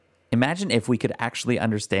Imagine if we could actually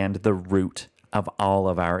understand the root of all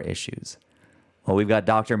of our issues. Well, we've got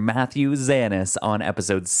Dr. Matthew Zanis on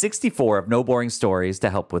episode 64 of No Boring Stories to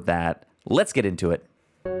help with that. Let's get into it.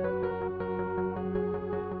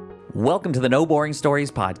 Welcome to the No Boring Stories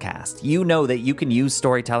podcast. You know that you can use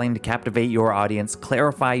storytelling to captivate your audience,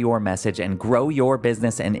 clarify your message, and grow your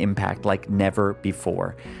business and impact like never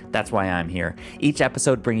before. That's why I'm here. Each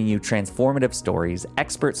episode bringing you transformative stories,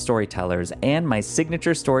 expert storytellers, and my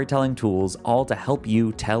signature storytelling tools, all to help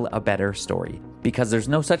you tell a better story. Because there's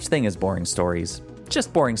no such thing as boring stories,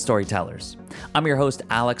 just boring storytellers. I'm your host,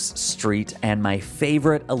 Alex Street, and my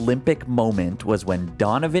favorite Olympic moment was when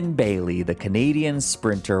Donovan Bailey, the Canadian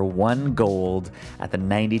sprinter, won gold at the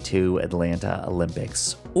 '92 Atlanta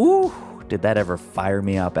Olympics. Ooh! Did that ever fire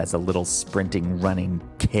me up as a little sprinting, running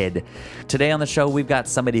kid? Today on the show, we've got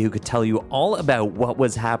somebody who could tell you all about what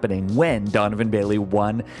was happening when Donovan Bailey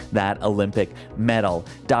won that Olympic medal.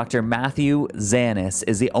 Dr. Matthew Zanis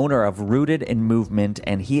is the owner of Rooted in Movement,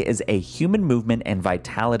 and he is a human movement and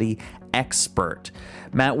vitality expert.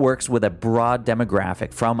 Matt works with a broad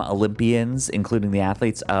demographic from Olympians, including the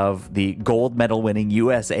athletes of the gold medal winning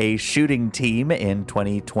USA shooting team in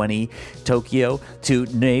 2020 Tokyo, to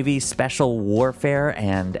Navy special warfare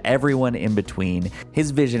and everyone in between.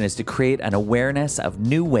 His vision is to create an awareness of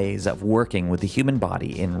new ways of working with the human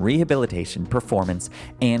body in rehabilitation, performance,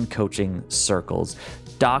 and coaching circles.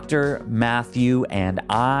 Dr. Matthew and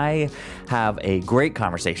I have a great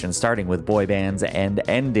conversation, starting with boy bands and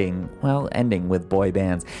ending with boy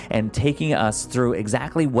bands, and taking us through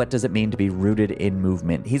exactly what does it mean to be rooted in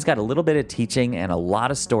movement. He's got a little bit of teaching and a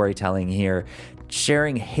lot of storytelling here,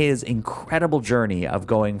 sharing his incredible journey of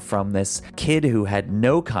going from this kid who had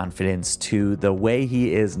no confidence to the way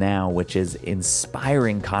he is now, which is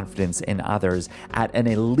inspiring confidence in others at an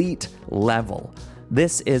elite level.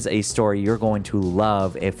 This is a story you're going to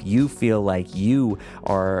love if you feel like you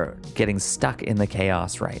are getting stuck in the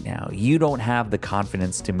chaos right now. You don't have the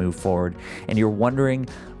confidence to move forward, and you're wondering,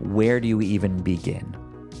 where do you even begin?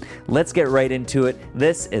 Let's get right into it.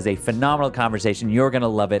 This is a phenomenal conversation. You're going to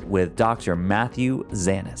love it with Dr. Matthew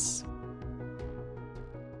Zanis.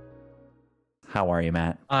 How are you,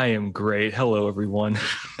 Matt? I am great. Hello, everyone.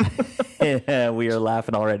 We are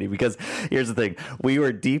laughing already because here's the thing. We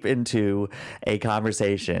were deep into a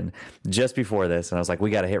conversation just before this, and I was like,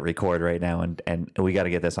 we got to hit record right now, and we got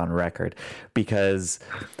to get this on record because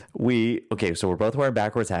so we're both wearing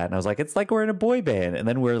backwards hat, and I was like, it's like we're in a boy band, and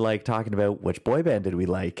then we're like talking about which boy band did we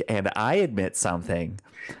like, and I admit something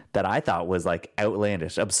that I thought was like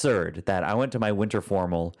outlandish, absurd, that I went to my winter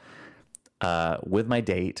formal with my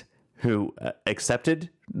date, who accepted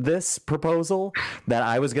this proposal, that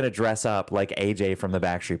I was going to dress up like AJ from the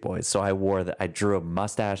Backstreet Boys. So I drew a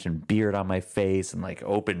mustache and beard on my face and like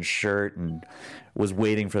open shirt and was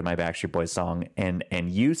waiting for my Backstreet Boys song. And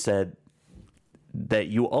you said that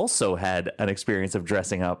you also had an experience of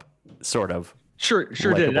dressing up sort of. Sure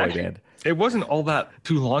like did. A boy Actually, band. it wasn't all that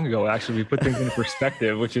too long ago, actually. We put things into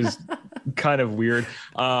perspective, which is kind of weird,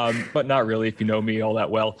 but not really if you know me all that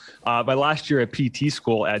well. My last year at PT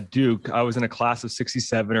school at Duke, I was in a class of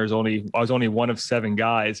 67. I was only one of 7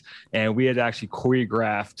 guys, and we had actually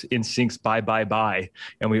choreographed NSYNC's Bye Bye Bye,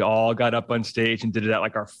 and we all got up on stage and did it at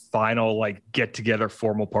like our final like get together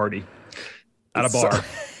formal party at a bar.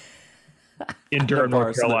 In Durham,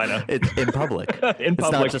 North Carolina. It's in public.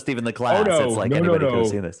 It's not just even the class. Oh, no. It's like no, anybody no. could have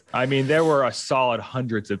seen this. I mean, there were a solid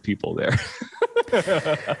hundreds of people there.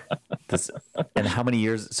 And how many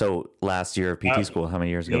years? So last year of PT school, how many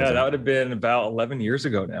years ago? Yeah, that would have been about 11 years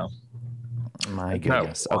ago now. My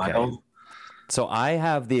goodness. Okay. So I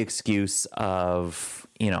have the excuse of,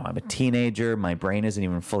 I'm a teenager. My brain isn't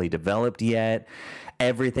even fully developed yet.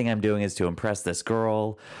 Everything I'm doing is to impress this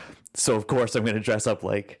girl. So of course I'm going to dress up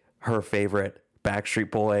like her favorite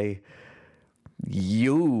Backstreet Boy.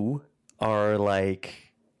 You are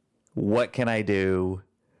like, what can I do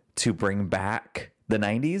to bring back the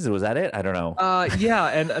 90s? Was that it? I don't know. Yeah.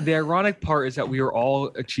 And the ironic part is that we were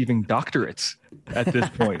all achieving doctorates at this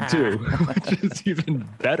point too, which is even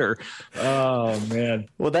better. Oh man.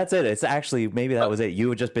 Well, that's it. It's actually, maybe that was it. You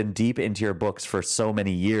had just been deep into your books for so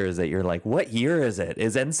many years that you're like, what year is it?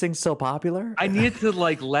 Is NSYNC still popular? I needed to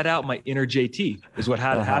like let out my inner JT is what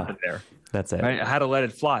had to happen there. That's it. Right? I had to let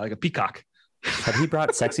it fly like a peacock. Had he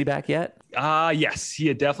brought sexy back yet? Yes, he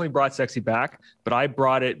had definitely brought sexy back, but I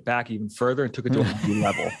brought it back even further and took it to a new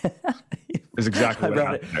level. Is exactly what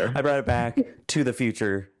happened there. I brought it back to the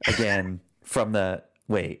future again from the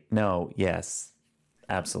yes.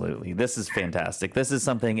 Absolutely. This is fantastic. This is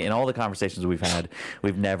something in all the conversations we've had,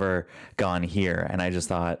 we've never gone here. And I just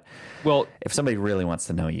thought, well, if somebody really wants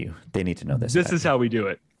to know you, they need to know this. This is how we do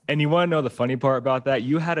it. And you want to know the funny part about that?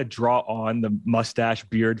 You had to draw on the mustache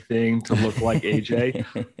beard thing to look like AJ.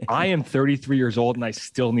 I am 33 years old and I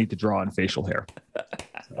still need to draw on facial hair.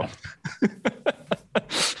 So.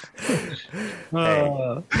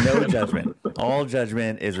 Hey, no judgment. All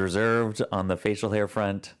judgment is reserved on the facial hair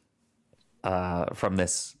front from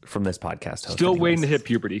this podcast host. Still waiting to hit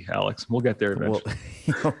puberty, Alex. We'll get there eventually.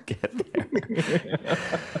 You'll get there.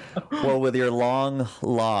 Well, with your long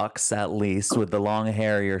locks, at least, with the long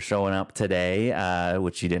hair you're showing up today,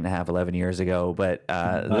 which you didn't have 11 years ago, but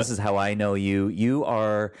this is how I know you. You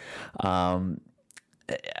are...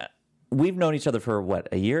 we've known each other for what,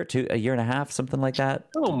 a year and a half, something like that?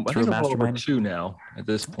 Oh, I think I'm over 2 now at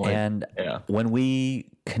this point. And when we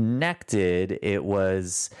connected, it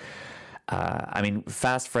was...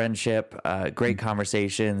 fast friendship, great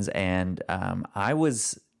conversations. And I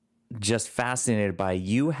was just fascinated by,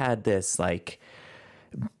 you had this like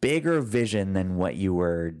bigger vision than what you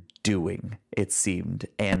were doing, it seemed.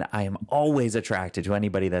 And I am always attracted to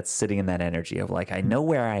anybody that's sitting in that energy of like, I know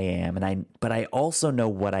where I am, but I also know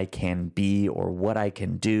what I can be or what I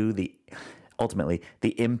can do, ultimately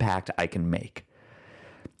the impact I can make.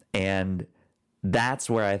 And that's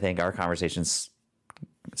where I think our conversations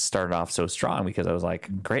started off so strong, because I was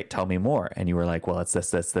like, great, tell me more. And you were like, well, it's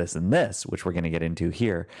this, and this, which we're going to get into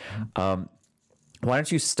here. Why don't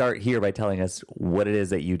you start here by telling us what it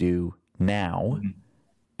is that you do now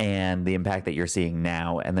and the impact that you're seeing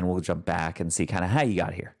now, and then we'll jump back and see kind of how you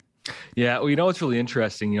got here. Yeah. Well, what's really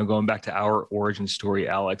interesting, going back to our origin story,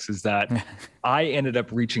 Alex, is that I ended up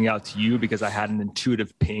reaching out to you because I had an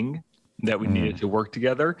intuitive ping that we needed to work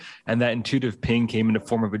together. And that intuitive ping came in the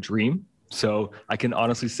form of a dream. So I can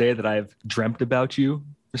honestly say that I've dreamt about you,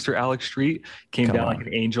 Mr. Alex Street. Came down like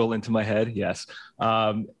an angel into my head. Yes.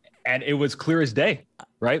 And it was clear as day,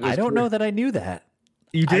 right? I don't know that I knew that.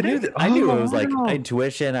 You didn't? I knew it was like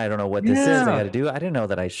intuition. I don't know what this is I got to do. I didn't know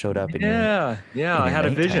that I showed up in I had a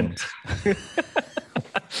vision.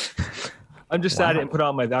 I'm just sad I didn't put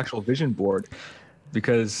on my actual vision board,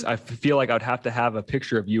 because I feel like I'd have to have a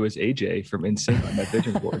picture of you as AJ from NSYNC on my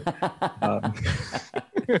vision board.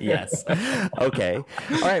 Yes. Okay.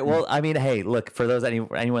 All right. Well, hey, look, for those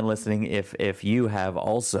anyone listening, if you have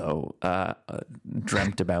also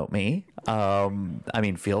dreamt about me,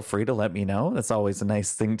 feel free to let me know. That's always a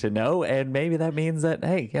nice thing to know, and maybe that means that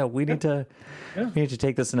we need to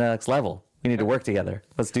take this to the next level. We need to work together.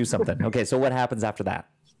 Let's do something. Okay. So what happens after that?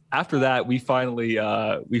 After that, we finally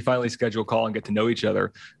schedule a call and get to know each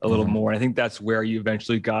other a little more. I think that's where you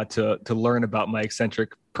eventually got to learn about my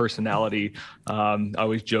eccentric personality. I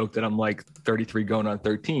always joke that I'm like 33 going on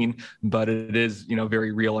 13, but it is,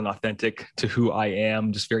 very real and authentic to who I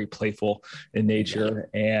am, just very playful in nature.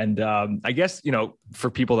 And I guess, for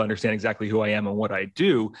people to understand exactly who I am and what I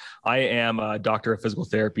do, I am a doctor of physical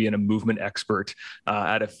therapy and a movement expert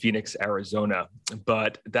out of Phoenix, Arizona.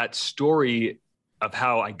 But that story of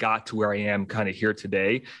how I got to where I am kind of here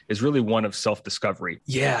today is really one of self-discovery.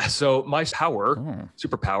 Yeah. So my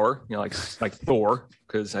superpower, like Thor,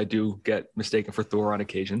 because I do get mistaken for Thor on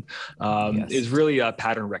occasion, is really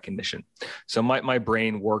pattern recognition. So my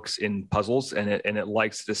brain works in puzzles, and it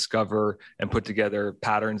likes to discover and put together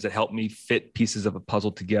patterns that help me fit pieces of a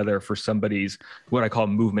puzzle together for somebody's, what I call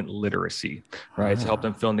movement literacy, right? To help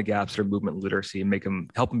them fill in the gaps of their movement literacy and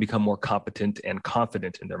help them become more competent and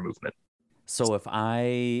confident in their movement. So if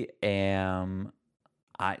I have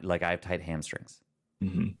tight hamstrings,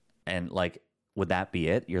 and would that be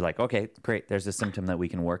it? You're like, okay, great. There's a symptom that we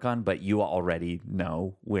can work on, but you already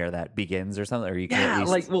know where that begins or something, or you can at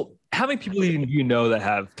least... how many people you know that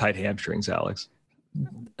have tight hamstrings, Alex?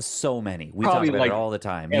 So many. We talk about it all the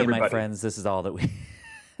time. Me and my friends, this is all that we...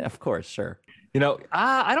 Of course, sure.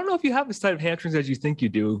 I don't know if you have as tight of hamstrings as you think you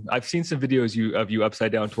do. I've seen some videos of you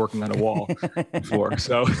upside down twerking on a wall before.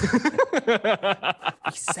 So he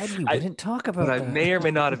said we wouldn't talk about that. I may or may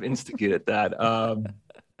not have instigated that. I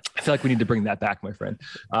feel like we need to bring that back, my friend.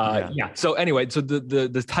 So anyway, so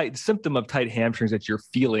the tight symptom of tight hamstrings that you're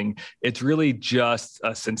feeling, it's really just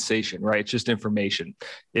a sensation, right? It's just information.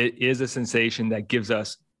 It is a sensation that gives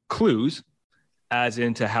us clues as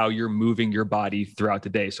into how you're moving your body throughout the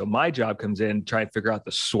day. So my job comes in, try and figure out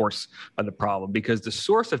the source of the problem, because the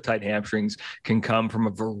source of tight hamstrings can come from a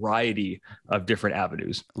variety of different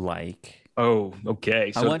avenues. Oh,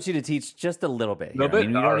 okay. So I want you to teach just a little bit. You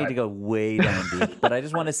don't need to go way down deep, but I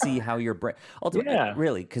just want to see how your brain, ultimately,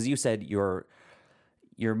 really, because you said you're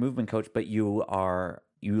a movement coach, but you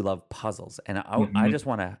love puzzles, and I just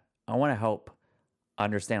want to help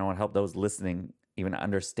understand. I want to help those listening even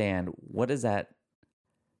understand what is that.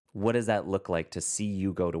 what does that look like to see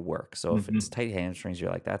you go to work? So if it's tight hamstrings,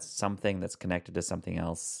 you're like, that's something that's connected to something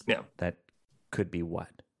else. Yeah. That could be what?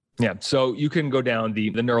 Yeah. So you can go down the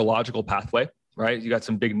neurological pathway, right? You got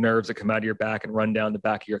some big nerves that come out of your back and run down the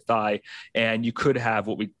back of your thigh. And you could have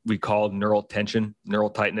what we call neural tension, neural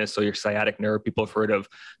tightness. So your sciatic nerve, people have heard of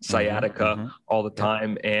sciatica all the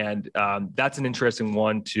time. And that's an interesting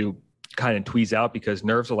one to kind of tweeze out, because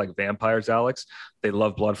nerves are like vampires, Alex. They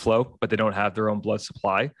love blood flow, but they don't have their own blood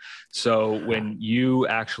supply. So when you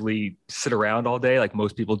actually sit around all day, like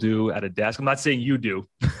most people do at a desk, I'm not saying you do,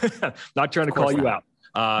 not trying to call you out.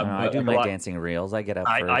 I do my dancing reels. I get up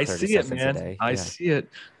for 30 see it, seconds man. a day. I see it,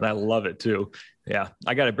 and I love it too. Yeah,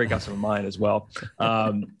 I got to break out some of mine as well.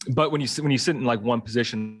 But when you sit in like one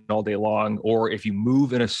position all day long, or if you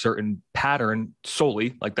move in a certain pattern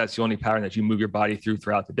solely, like that's the only pattern that you move your body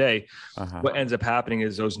throughout the day, what ends up happening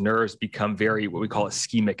is those nerves become very, what we call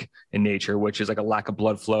ischemic in nature, which is like a lack of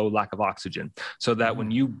blood flow, lack of oxygen. So that when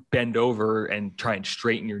you bend over and try and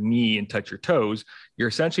straighten your knee and touch your toes, you're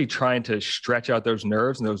essentially trying to stretch out those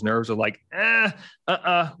nerves, and those nerves are like,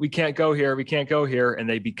 we can't go here. We can't go here. And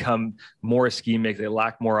they become more ischemic. They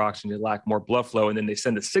lack more oxygen. They lack more blood flow. And then they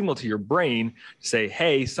send a signal to your brain to say,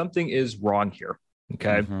 hey, something is wrong here.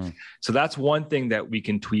 Okay. So that's one thing that we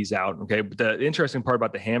can tweeze out. Okay. But the interesting part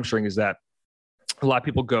about the hamstring is that a lot of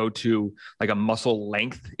people go to like a muscle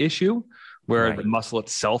length issue, where the muscle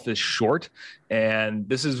itself is short. And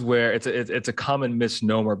this is where it's a common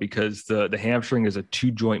misnomer, because the hamstring is a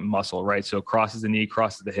 2-joint muscle, right? So it crosses the knee,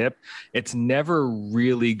 crosses the hip. It's never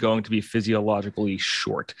really going to be physiologically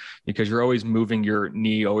short, because you're always moving your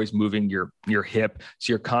knee, always moving your hip.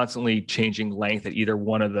 So you're constantly changing length at either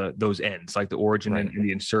one of those ends, like the origin and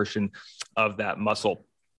the insertion of that muscle.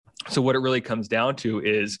 So what it really comes down to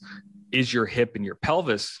is your hip and your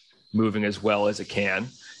pelvis moving as well as it can?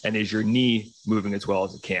 And is your knee moving as well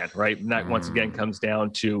as it can, right? And that once again comes down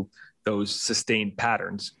to those sustained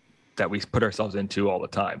patterns that we put ourselves into all the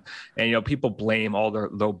time. And, people blame all their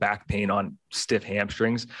low back pain on stiff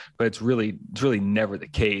hamstrings, but it's really never the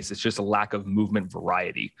case. It's just a lack of movement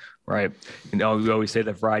variety, right? We always say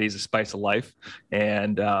that variety is the spice of life.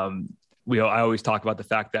 And, I always talk about the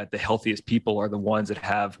fact that the healthiest people are the ones that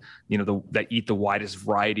have, that eat the widest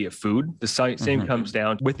variety of food. The same comes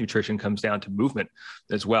down with nutrition, comes down to movement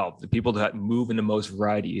as well. The people that move in the most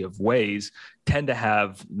variety of ways tend to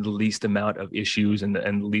have the least amount of issues and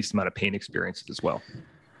the least amount of pain experiences as well.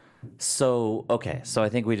 So I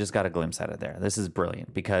think we just got a glimpse out of there. This is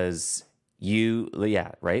brilliant, because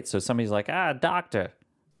right? So somebody's like, doctor,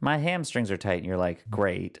 my hamstrings are tight. And you're like,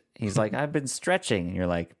 great. He's like, I've been stretching. And you're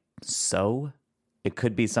like, so it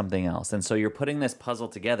could be something else. And so you're putting this puzzle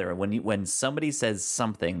together. When somebody says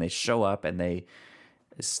something, they show up and it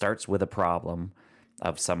starts with a problem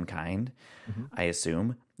of some kind, I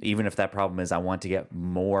assume. Even if that problem is I want to get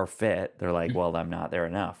more fit, they're like, well, I'm not there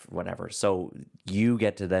enough, whatever. So you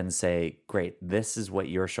get to then say, great, this is what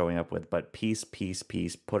you're showing up with, but piece,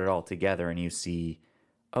 put it all together, and you see,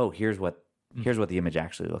 oh, here's what the image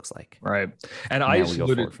actually looks like. Right. And I just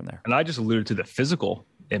alluded to the physical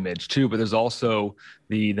image too, but there's also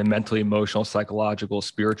the mentally, emotional, psychological,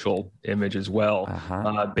 spiritual image as well,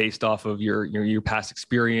 based off of your past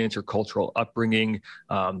experience, your cultural upbringing,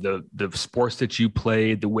 the sports that you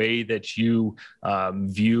played, the way that you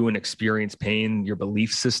view and experience pain, your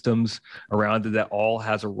belief systems around it, that all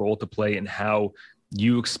has a role to play in how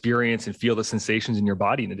you experience and feel the sensations in your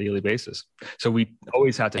body on a daily basis. So we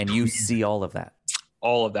always have to, and you see all of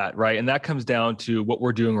that, right? And that comes down to what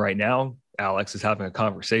we're doing right now, Alex, is having a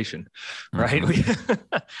conversation, right?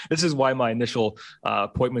 This is why my initial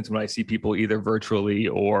appointments, when I see people either virtually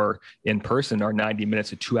or in person, are 90 minutes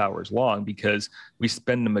to 2 hours long, because we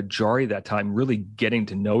spend the majority of that time really getting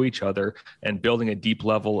to know each other and building a deep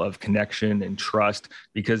level of connection and trust,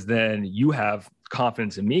 because then you have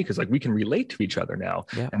confidence in me, because like we can relate to each other now.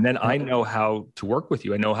 And then I know how to work with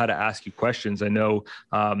you. I know how to ask you questions. I know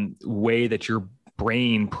way that your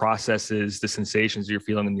brain processes the sensations you're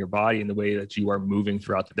feeling in your body and the way that you are moving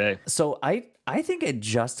throughout the day. So I think it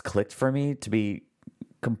just clicked for me, to be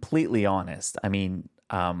completely honest. I mean,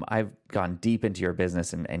 I've gone deep into your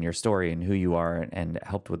business and your story and who you are, and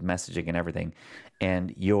helped with messaging and everything.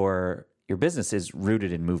 And your business is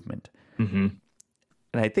rooted in movement.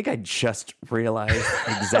 And I think I just realized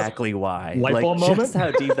exactly why. Light bulb moment? Just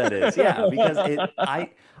how deep that is. Yeah, because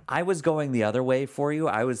I was going the other way for you.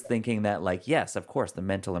 I was thinking that, like, yes, of course, the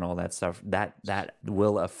mental and all that stuff, that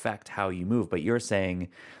will affect how you move. But you're saying,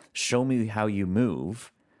 show me how you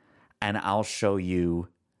move, and I'll show you,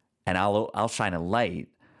 and I'll shine a light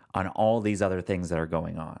on all these other things that are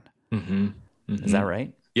going on. Is that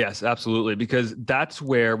right? Yes, absolutely. Because that's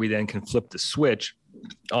where we then can flip the switch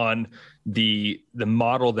on the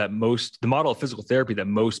model of physical therapy that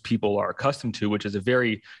most people are accustomed to, which is a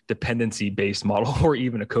very dependency based model, or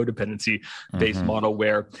even a codependency based model,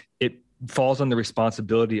 where it falls on the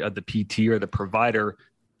responsibility of the PT or the provider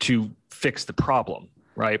to fix the problem,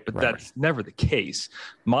 right? But that's never the case.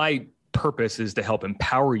 My purpose is to help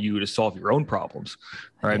empower you to solve your own problems,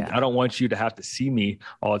 right? Yeah. I don't want you to have to see me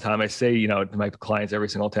all the time. I say, to my clients every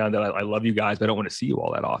single time that I love you guys, but I don't want to see you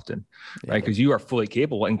all that often, right? Because you are fully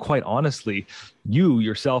capable. And quite honestly, you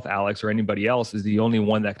yourself, Alex, or anybody else, is the only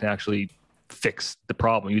one that can actually fix the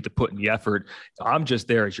problem. You have to put in the effort. I'm just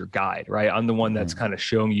there as your guide, right? I'm the one that's kind of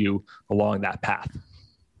showing you along that path.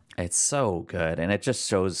 It's so good. And it just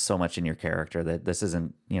shows so much in your character that this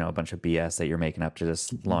isn't, a bunch of BS that you're making up to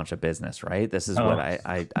just launch a business, right? This is what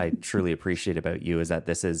I truly appreciate about you, is that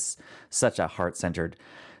this is such a heart-centered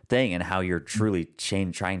thing, and how you're truly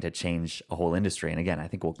trying to change a whole industry. And again, I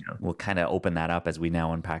think we'll kind of open that up as we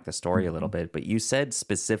now unpack the story a little bit. But you said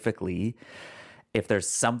specifically, if there's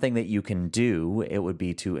something that you can do, it would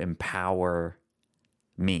be to empower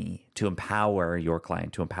me, to empower your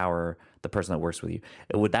client, to empower the person that works with you.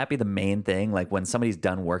 Would that be the main thing? Like, when somebody's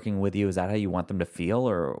done working with you, is that how you want them to feel?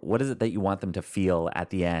 Or what is it that you want them to feel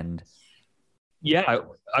at the end? Yeah,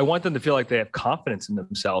 I want them to feel like they have confidence in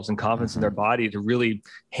themselves and confidence in their body to really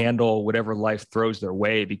handle whatever life throws their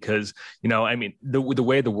way. Because, the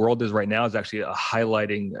way the world is right now is actually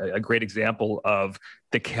highlighting a great example of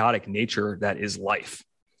the chaotic nature that is life.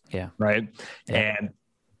 Yeah. Right. Yeah. And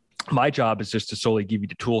my job is just to solely give you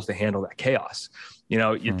the tools to handle that chaos.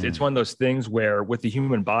 It's one of those things where with the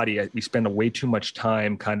human body, we spend way too much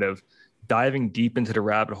time kind of diving deep into the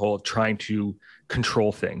rabbit hole of trying to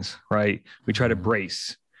control things, right? We try to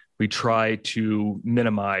brace. We try to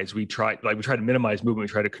minimize. We try to minimize movement.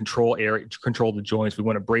 We try to control the joints. We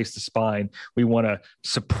want to brace the spine. We want to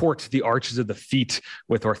support the arches of the feet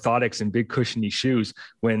with orthotics and big cushiony shoes,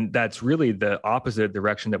 when that's really the opposite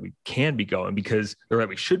direction that we can be going, or that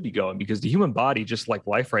we should be going, because the human body, just like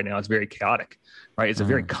life right now, is very chaotic, right? It's a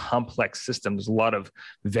very complex system. There's a lot of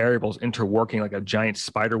variables interworking like a giant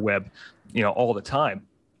spider web, all the time.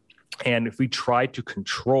 And if we try to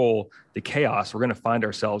control the chaos, we're going to find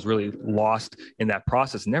ourselves really lost in that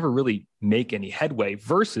process, never really make any headway,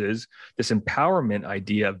 versus this empowerment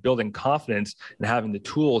idea of building confidence and having the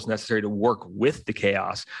tools necessary to work with the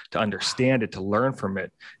chaos, to understand it, to learn from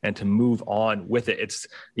it, and to move on with it. It's,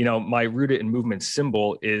 my Rooted in Movement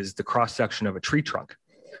symbol is the cross section of a tree trunk.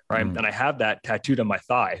 Right. And I have that tattooed on my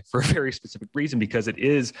thigh for a very specific reason, because it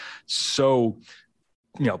is so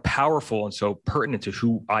powerful and so pertinent to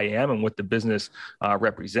who I am and what the business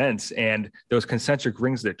represents. And those concentric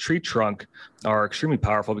rings of the tree trunk are extremely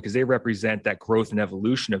powerful, because they represent that growth and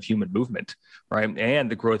evolution of human movement, right?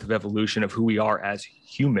 And the growth of evolution of who we are as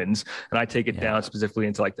humans. And I take it down specifically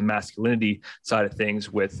into like the masculinity side of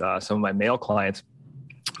things with some of my male clients.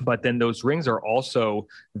 But then those rings are also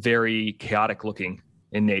very chaotic looking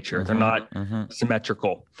in nature. They're not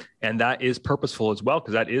symmetrical. And that is purposeful as well,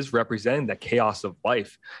 because that is representing the chaos of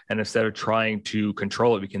life. And instead of trying to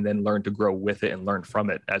control it, we can then learn to grow with it and learn from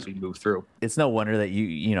it as we move through. It's no wonder that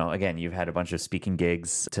again, you've had a bunch of speaking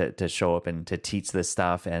gigs to show up and to teach this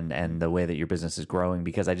stuff, and the way that your business is growing,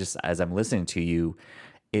 because as I'm listening to you,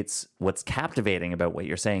 it's what's captivating about what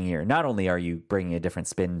you're saying here. Not only are you bringing a different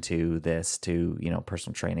spin to this, to,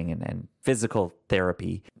 personal training and physical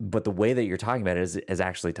therapy, but the way that you're talking about it is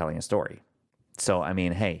actually telling a story. So,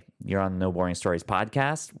 hey, you're on the No Boring Stories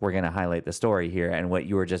podcast. We're going to highlight the story here, and what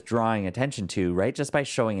you were just drawing attention to, right? Just by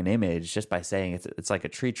showing an image, just by saying it's like a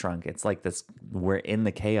tree trunk. It's like this, we're in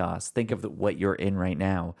the chaos. Think of what you're in right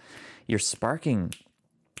now. You're sparking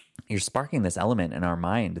this element in our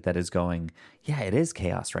mind that is going, yeah, it is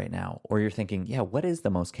chaos right now. Or you're thinking, yeah, what is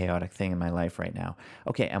the most chaotic thing in my life right now?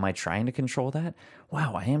 Okay, am I trying to control that?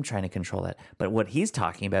 Wow, I am trying to control that. But what he's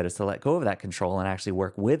talking about is to let go of that control and actually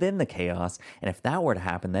work within the chaos. And if that were to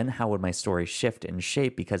happen, then how would my story shift and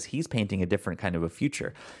shape? Because he's painting a different kind of a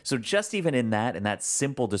future. So just even in that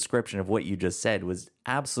simple description of what you just said was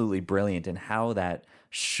absolutely brilliant in how that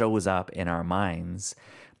shows up in our minds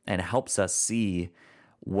and helps us see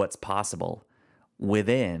what's possible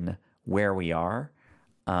within where we are,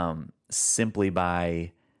 simply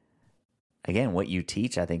by, again, what you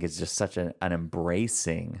teach. I think is just such an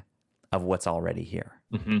embracing of what's already here.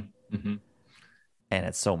 And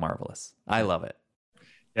it's so marvelous. I love it.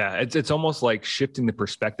 Yeah, it's almost like shifting the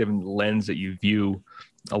perspective and the lens that you view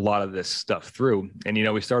a lot of this stuff through. And,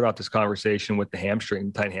 we started off this conversation with the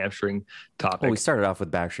tight hamstring topic. Well, we started off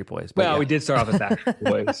with Backstreet Boys. Well, we did start off with Backstreet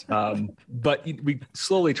Boys. But we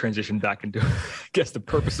slowly transitioned back into, I guess, the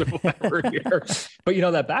purpose of why we're here. But,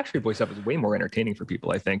 that Backstreet Boys stuff is way more entertaining for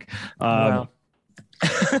people, I think.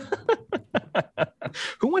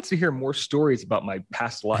 Who wants to hear more stories about my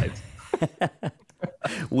past lives?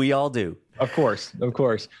 We all do. Of course.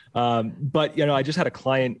 But, I just had a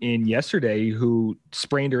client in yesterday who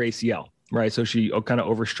sprained her ACL, right? So she kind of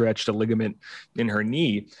overstretched a ligament in her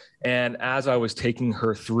knee. And as I was taking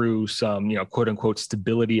her through some, quote unquote,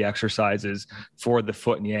 stability exercises for the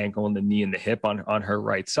foot and the ankle and the knee and the hip on her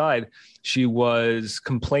right side, she was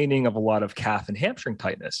complaining of a lot of calf and hamstring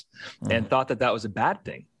tightness and thought that was a bad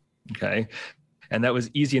thing. Okay. And that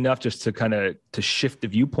was easy enough just to shift the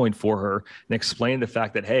viewpoint for her and explain the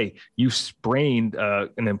fact that, hey, you sprained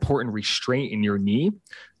an important restraint in your knee.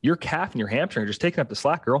 Your calf and your hamstring are just taking up the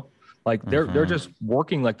slack, girl. Like they're just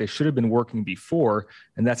working like they should have been working before.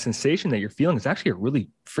 And that sensation that you're feeling is actually a really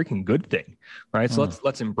freaking good thing, right? So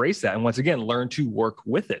let's embrace that. And once again, learn to work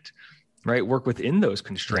with it, right? Work within those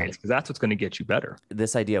constraints, because that's what's going to get you better.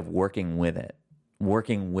 This idea of working with it,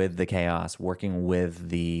 working with the chaos, working with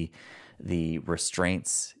the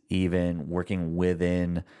restraints, even working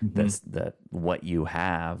within the what you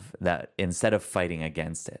have, that instead of fighting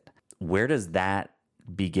against it. Where does that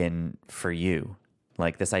begin for you?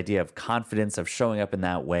 Like this idea of confidence, of showing up in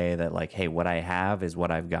that way, that like, hey, what I have is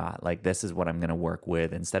what I've got. Like this is what I'm going to work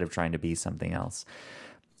with instead of trying to be something else.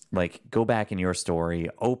 Like go back in your story,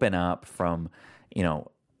 open up from,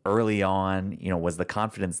 early on, was the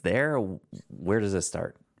confidence there? Where does it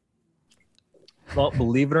start? Well,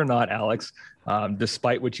 believe it or not, Alex,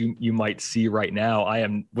 despite what you might see right now,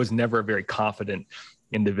 was never a very confident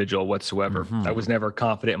individual whatsoever. I was never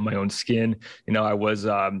confident in my own skin. I was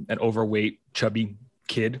an overweight, chubby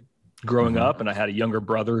kid growing up, and I had a younger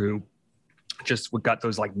brother who just got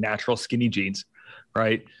those like natural skinny jeans,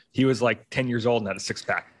 right? He was like 10 years old and had a six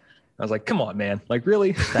pack. I was like, come on, man. Like,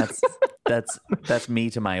 really? That's me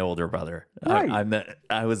to my older brother. Right.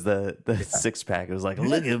 I was the six pack. It was like,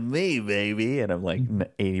 look at me, baby. And I'm like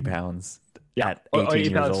 80 pounds at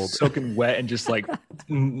 18 years old. Soaking wet and just like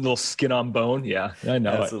little skin on bone. Yeah, I know.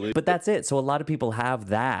 Absolutely. But that's it. So a lot of people have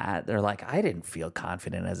that. They're like, I didn't feel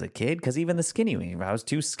confident as a kid, because even the skinny, I was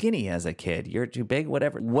too skinny as a kid. You're too big,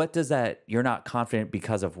 whatever. What does that, you're not confident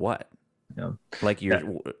because of what? Like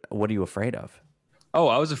what are you afraid of? Oh,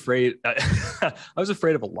 I was afraid. I was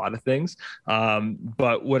afraid of a lot of things.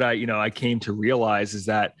 But what I came to realize is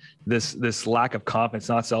that this lack of confidence,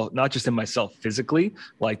 not just in myself physically,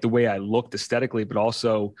 like the way I looked aesthetically, but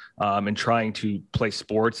also in trying to play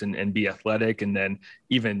sports and be athletic, and then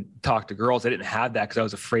even talk to girls. I didn't have that because I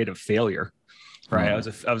was afraid of failure. Right. I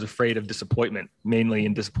was afraid of disappointment, mainly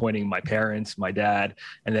in disappointing my parents, my dad,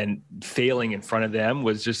 and then failing in front of them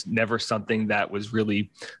was just never something that was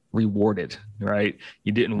really rewarded. Right.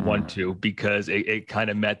 You didn't want to, because it kind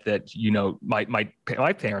of meant that,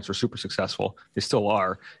 my parents were super successful. They still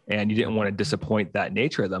are. And you didn't want to disappoint that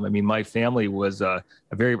nature of them. I mean, my family was a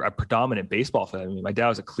predominant baseball family. I mean, my dad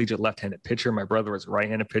was a collegiate left-handed pitcher. My brother was a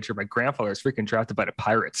right-handed pitcher. My grandfather was freaking drafted by the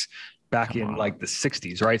Pirates back in like the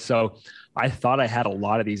 60s. Right. So I thought I had a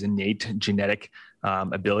lot of these innate genetic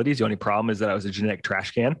abilities. The only problem is that I was a genetic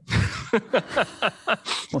trash can.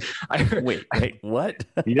 Wait, what?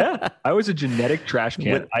 Yeah, I was a genetic trash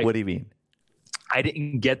can. What do you mean? I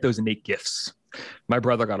didn't get those innate gifts. My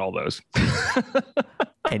brother got all those.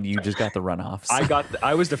 And you just got the runoffs.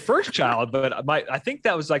 I was the first child, but I think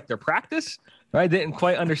that was like their practice. Right? They didn't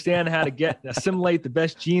quite understand how to assimilate the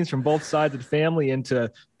best genes from both sides of the family into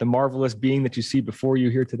the marvelous being that you see before you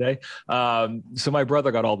here today. So my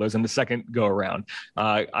brother got all those in the second go around.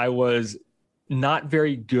 I was not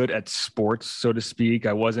very good at sports, so to speak.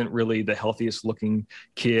 I wasn't really the healthiest looking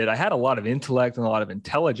kid. I had a lot of intellect and a lot of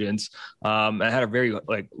intelligence. I had a very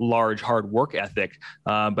large, hard work ethic,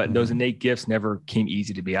 but those innate gifts never came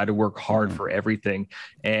easy to me. I had to work hard for everything.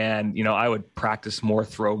 And, I would practice more,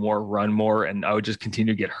 throw more, run more, and I would just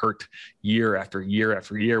continue to get hurt year after year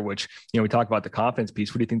after year, which, we talk about the confidence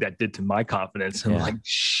piece. What do you think that did to my confidence? I'm like,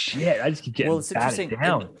 shit, I just keep getting batted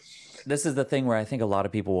down. This is the thing where I think a lot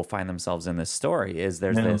of people will find themselves in this story, is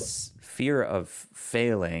there's this fear of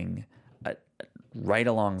failing right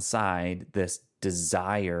alongside this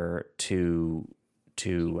desire to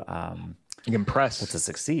impress, to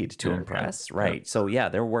succeed, to impress. Right. Yeah. So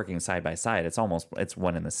they're working side by side. It's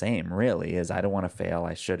one and the same, really, is I don't want to fail.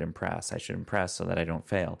 I should impress so that I don't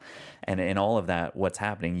fail. And in all of that, what's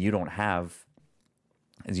happening, you don't have,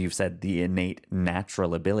 as you've said, the innate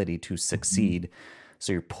natural ability to succeed.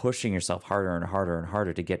 So you're pushing yourself harder and harder and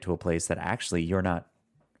harder to get to a place that actually you're not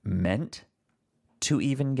meant to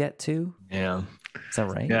even get to. Yeah. Is that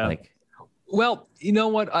right? Yeah. Like, well, you know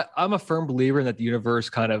what? I'm a firm believer in that the universe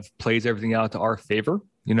kind of plays everything out to our favor.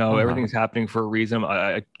 You know, everything's happening for a reason.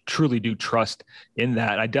 I truly do trust in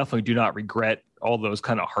that. I definitely do not regret all those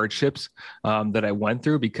kind of hardships that I went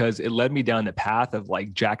through, because it led me down the path of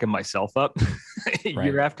like jacking myself up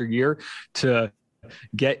year after year to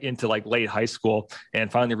get into like late high school,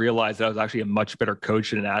 and finally realized that I was actually a much better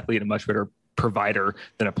coach and an athlete, a much better provider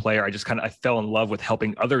than a player. I fell in love with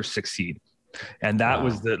helping others succeed. And that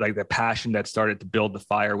was the passion that started to build the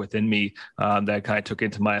fire within me, that I kind of took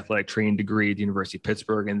into my athletic training degree at the University of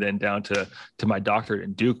Pittsburgh, and then down to my doctorate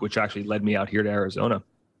in Duke, which actually led me out here to Arizona.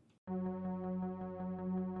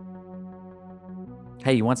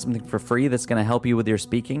 Hey, you want something for free that's going to help you with your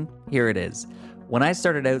speaking? Here it is. When I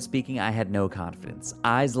started out speaking, I had no confidence.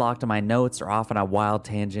 Eyes locked on my notes or off on a wild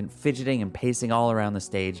tangent, fidgeting and pacing all around the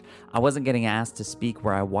stage. I wasn't getting asked to speak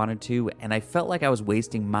where I wanted to, and I felt like I was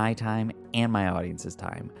wasting my time and my audience's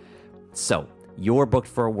time. So, you're booked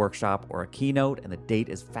for a workshop or a keynote and the date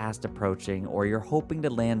is fast approaching, or you're hoping to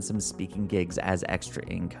land some speaking gigs as extra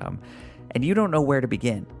income, and you don't know where to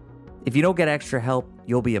begin. If you don't get extra help,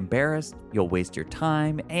 you'll be embarrassed, you'll waste your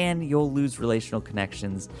time, and you'll lose relational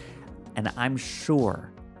connections. And I'm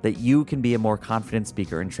sure that you can be a more confident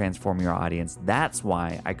speaker and transform your audience. That's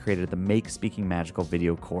why I created the Make Speaking Magical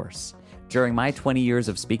video course. During my 20 years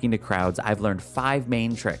of speaking to crowds, I've learned 5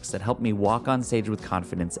 main tricks that help me walk on stage with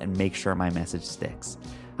confidence and make sure my message sticks.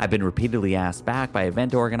 I've been repeatedly asked back by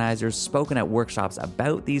event organizers, spoken at workshops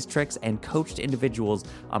about these tricks, and coached individuals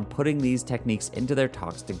on putting these techniques into their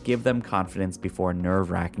talks to give them confidence before a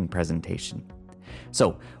nerve-wracking presentation.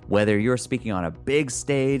 So, whether you're speaking on a big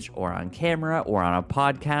stage or on camera or on a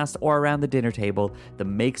podcast or around the dinner table, the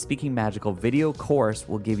Make Speaking Magical video course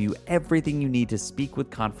will give you everything you need to speak with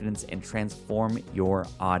confidence and transform your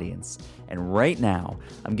audience. And right now,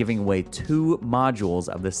 I'm giving away 2 modules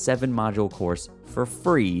of the 7-module course for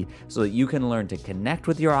free so that you can learn to connect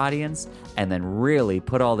with your audience and then really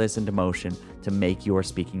put all this into motion to make your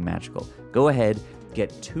speaking magical. Go ahead,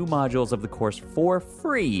 get 2 modules of the course for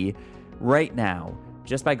free right now,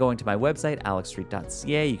 just by going to my website,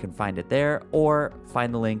 alexstreet.ca. You can find it there, or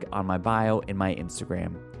find the link on my bio in my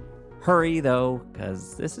Instagram. Hurry, though,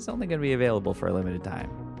 because this is only going to be available for a limited time.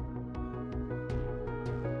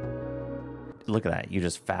 Look at that. You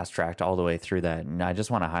just fast-tracked all the way through that. And I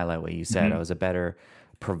just want to highlight what you said. I was a better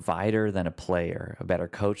provider than a player, a better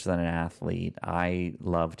coach than an athlete. I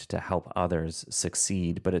loved to help others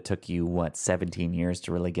succeed, but it took you, 17 years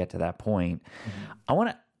to really get to that point. I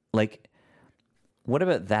want to, what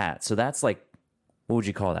about that? So that's what would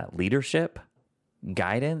you call that? Leadership?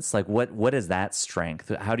 Guidance? What is that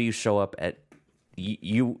strength? How do you show up at,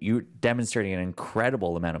 you're demonstrating an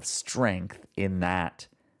incredible amount of strength in that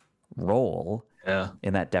role,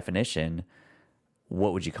 in that definition.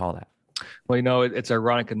 What would you call that? Well, it's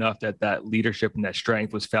ironic enough that leadership and that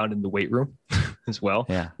strength was found in the weight room as well,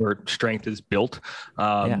 where strength is built.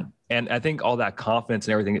 And I think all that confidence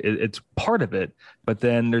and everything, it's part of it. But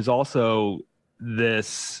then there's also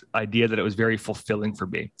this idea that it was very fulfilling for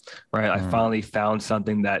me, right? I finally found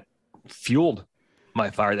something that fueled my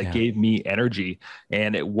fire, that gave me energy.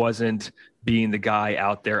 And it wasn't being the guy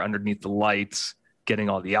out there underneath the lights getting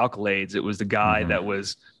all the accolades. It was the guy that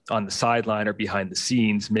was on the sideline or behind the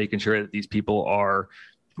scenes, making sure that these people are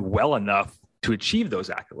well enough to achieve those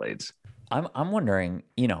accolades. I'm wondering,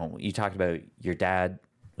 you talked about your dad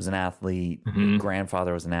was an athlete, your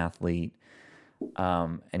grandfather was an athlete,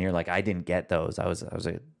 and you're like, I didn't get those. I was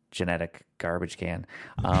a genetic garbage can.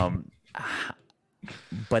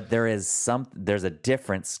 But there's a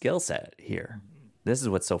different skill set here. This is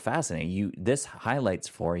what's so fascinating. This highlights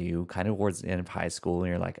for you kind of towards the end of high school, and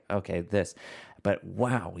you're like, okay, this. But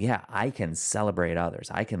wow, yeah, I can celebrate others.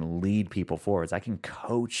 I can lead people forwards. I can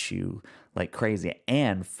coach you like crazy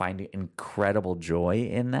and find incredible joy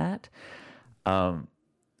in that.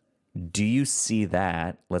 Do you see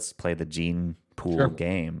that? Let's play the gene pool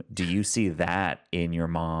game. Do you see that in your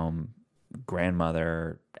mom,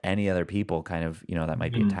 grandmother, any other people kind of, that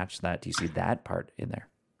might be attached to that? Do you see that part in there?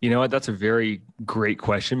 You know what? That's a very great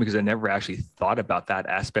question, because I never actually thought about that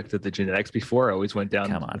aspect of the genetics before. I always went down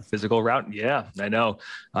the physical route. Yeah, I know.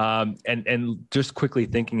 And just quickly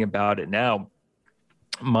thinking about it now,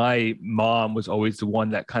 my mom was always the one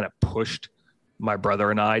that kind of pushed my brother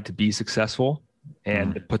and I to be successful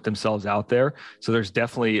and to put themselves out there. So there's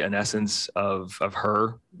definitely an essence of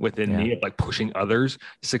her within me, of like pushing others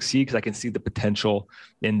to succeed, because I can see the potential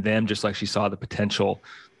in them, just like she saw the potential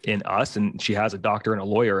in us. And she has a doctor and a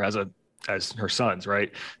lawyer as a as her sons,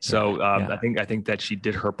 right? So I think that she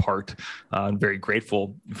did her part. I'm very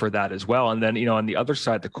grateful for that as well. And then, on the other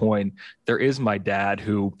side of the coin, there is my dad,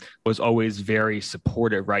 who was always very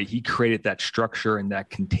supportive, right? He created that structure and that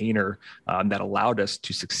container that allowed us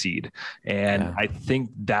to succeed. And I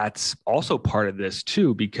think that's also part of this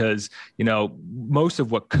too, because, most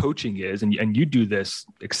of what coaching is, and you do this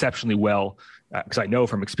exceptionally well, because I know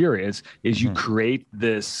from experience, is you create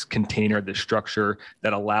this container, this structure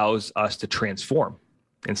that allows us to transform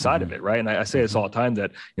inside of it, right? And I say this all the time,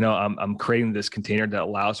 that I'm creating this container that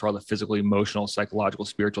allows for all the physical, emotional, psychological,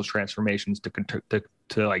 spiritual transformations to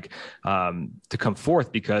come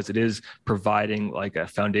forth, because it is providing like a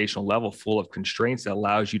foundational level full of constraints that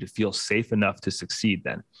allows you to feel safe enough to succeed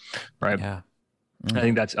then, right? I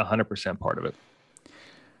think that's 100% part of it.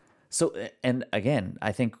 So, and again,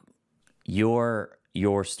 I think your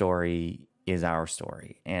story is our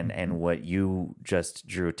story, and what you just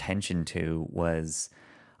drew attention to was,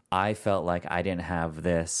 I felt like I didn't have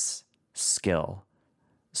this skill,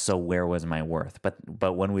 so where was my worth?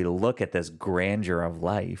 But when we look at this grandeur of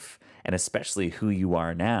life, and especially who you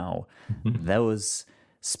are now, those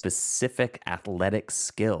specific athletic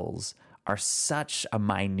skills are such a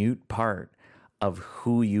minute part of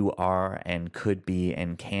who you are and could be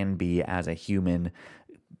and can be as a human,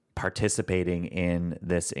 participating in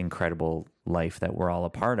this incredible life that we're all a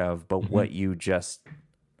part of. But what you just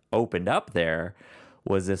opened up there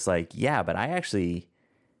was this, like, but I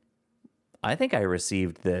think I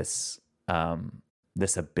received this,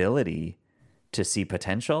 this ability to see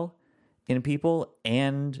potential in people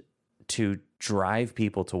and to drive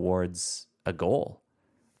people towards a goal,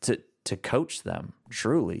 to coach them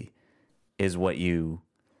truly, is what you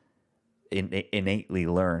innately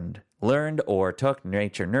learned or took,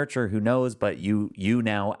 nature, nurture, who knows, but you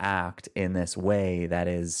now act in this way that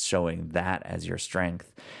is showing that as your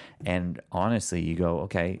strength. And honestly, you go,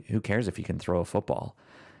 okay, who cares if you can throw a football?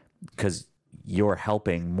 Because you're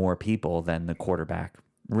helping more people than the quarterback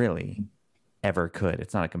really ever could.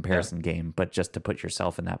 It's not a comparison game, but just to put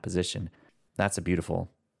yourself in that position, that's a beautiful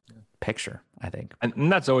picture, I think.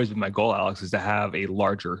 And that's always been my goal, Alex, is to have a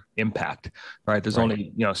larger impact, right? There's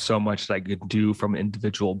only, so much that I could do from an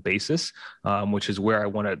individual basis, which is where I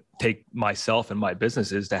want to take myself and my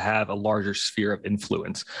businesses, to have a larger sphere of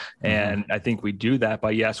influence. And I think we do that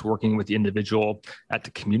by, working with the individual at the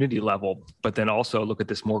community level, but then also look at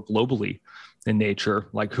this more globally in nature.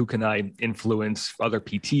 Like, who can I influence? Other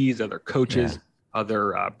PTs, other coaches,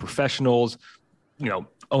 other professionals,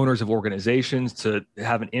 owners of organizations, to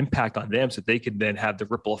have an impact on them, so they could then have the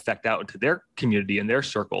ripple effect out into their community and their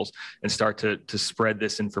circles, and start to spread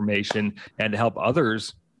this information and to help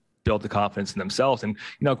others build the confidence in themselves. And,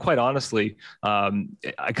 quite honestly,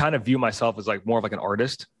 I kind of view myself as like more of like an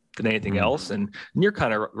artist than anything else. And you're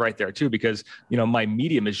kind of right there too, because, my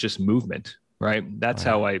medium is just movement, right? That's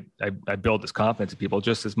how I build this confidence in people,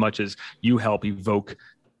 just as much as you help evoke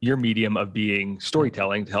your medium of being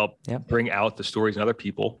storytelling to help bring out the stories in other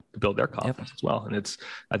people to build their confidence as well. And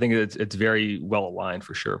I think it's very well aligned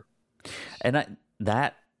for sure. And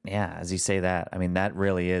as you say that, I mean, that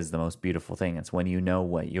really is the most beautiful thing. It's when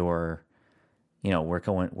what you're,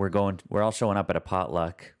 we're all showing up at a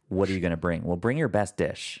potluck. What are you going to bring? Well, bring your best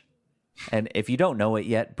dish. And if you don't know it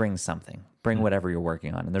yet, bring something. Bring whatever you're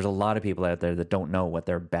working on. And there's a lot of people out there that don't know what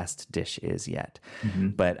their best dish is yet.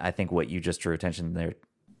 But I think what you just drew attention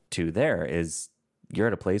there is, you're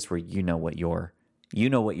at a place where you know what you're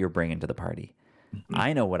bringing to the party.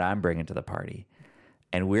 I know what I'm bringing to the party,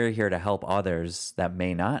 and we're here to help others that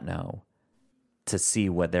may not know to see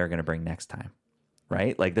what they're going to bring next time,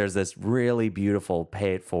 right? Like, there's this really beautiful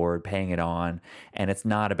pay it forward, paying it on, and it's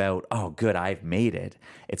not about, oh, good, I've made it.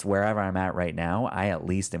 It's wherever I'm at right now, I at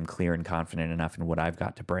least am clear and confident enough in what I've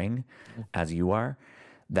got to bring, as you are,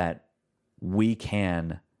 that we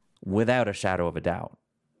can, without a shadow of a doubt,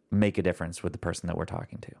 make a difference with the person that we're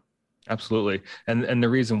talking to. Absolutely. And the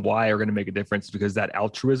reason why we're going to make a difference is because that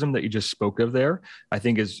altruism that you just spoke of there, I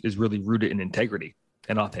think is really rooted in integrity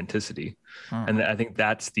and authenticity. And I think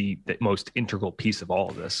that's the most integral piece of all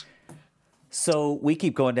of this. So we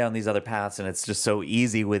keep going down these other paths, and it's just so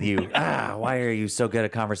easy with you. Why are you so good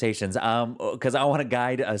at conversations? Because I want to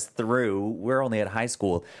guide us through. We're only at high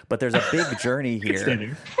school, but there's a big journey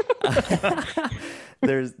here.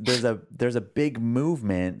 There's a big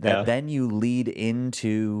movement that then you lead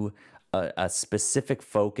into a specific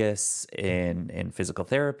focus in physical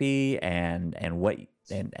therapy and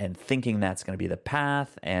thinking that's going to be the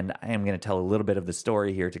path. And I am going to tell a little bit of the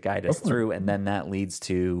story here to guide us through, and then that leads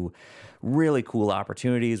to really cool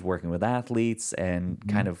opportunities working with athletes, and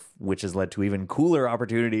kind of which has led to even cooler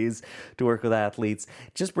opportunities to work with athletes.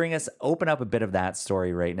 Just open up a bit of that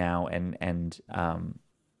story right now, and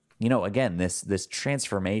again, this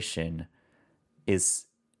transformation is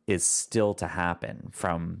still to happen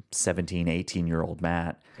from 17, 18-year-old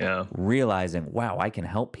Matt, realizing, wow, I can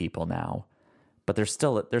help people now. But there's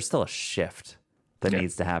still a shift that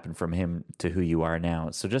needs to happen from him to who you are now.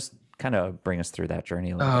 So just kind of bring us through that journey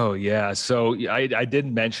a little bit. Yeah. So I did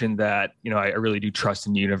mention that, I really do trust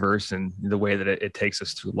in the universe and the way that it takes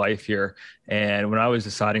us through life here. And when I was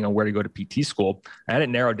deciding on where to go to PT school, I had it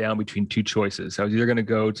narrowed down between two choices. I was either going to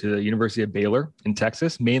go to the University of Baylor in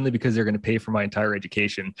Texas, mainly because they're going to pay for my entire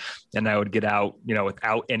education. And I would get out,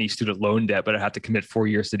 without any student loan debt, but I'd have to commit 4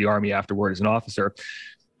 years to the Army afterward as an officer.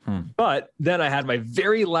 But then I had my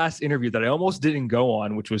very last interview that I almost didn't go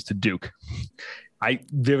on, which was to Duke. I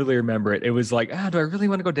vividly remember it. It was like, do I really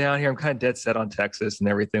want to go down here? I'm kind of dead set on Texas and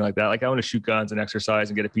everything like that. Like, I want to shoot guns and exercise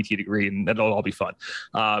and get a PT degree, and that'll all be fun.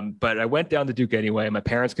 But I went down to Duke anyway. My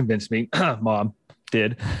parents convinced me. Mom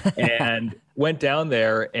did, and went down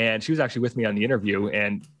there, and she was actually with me on the interview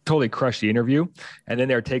and totally crushed the interview. And then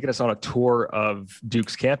they were taking us on a tour of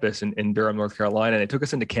Duke's campus in Durham, North Carolina. And they took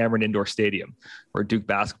us into Cameron Indoor Stadium where Duke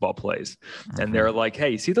basketball plays. And they're like, hey,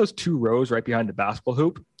 you see those two rows right behind the basketball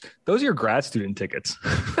hoop? Those are your grad student tickets.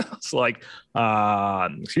 It's like,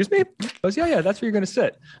 excuse me? I was, yeah, that's where you're going to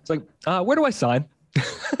sit. It's like, where do I sign?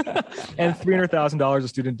 And $300,000 of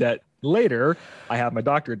student debt later, I have my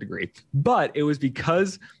doctorate degree. But it was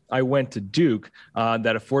because I went to Duke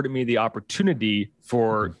that afforded me the opportunity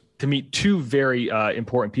to meet two very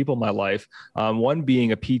important people in my life. One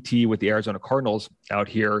being a PT with the Arizona Cardinals out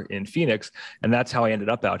here in Phoenix. And that's how I ended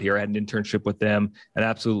up out here. I had an internship with them and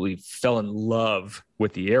absolutely fell in love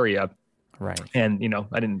with the area. Right. And,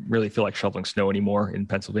 I didn't really feel like shoveling snow anymore in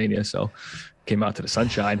Pennsylvania. So came out to the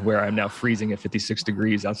sunshine where I'm now freezing at 56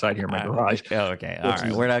 degrees outside here in my garage. Okay. All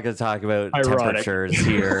right. We're not going to talk about temperatures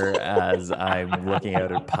here as I'm looking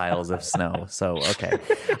out at piles of snow. So, okay.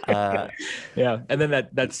 Yeah. And then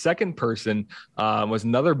that second person was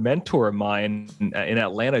another mentor of mine in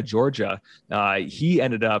Atlanta, Georgia. He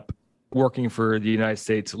ended up working for the United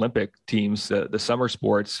States Olympic teams, the summer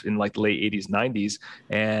sports in like the late 80s, 90s.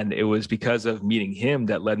 And it was because of meeting him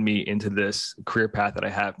that led me into this career path that I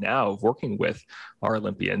have now of working with our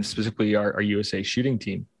Olympians, specifically our USA shooting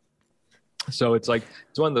team. So it's one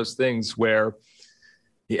of those things where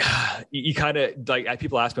you kind of like,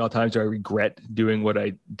 people ask me all the time, do I regret doing what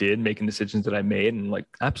I did, making decisions that I made? And like,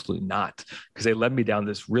 absolutely not, because they led me down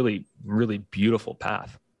this really, really beautiful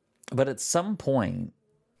path. But at some point,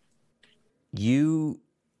 you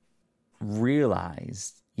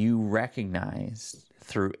recognized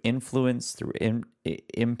through influence, through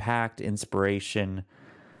impact, inspiration,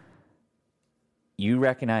 you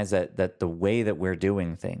recognize that the way that we're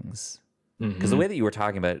doing things, because the way that you were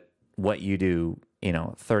talking about what you do,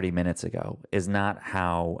 30 minutes ago is not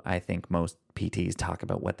how I think most PTs talk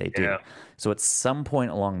about what they do. Yeah. So at some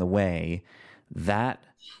point along the way, that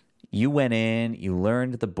you went in, you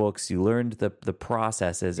learned the books, you learned the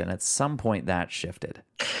processes, and at some point that shifted.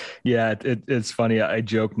 Yeah, it's funny. I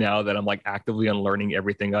joke now that I'm like actively unlearning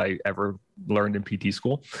everything I ever learned in PT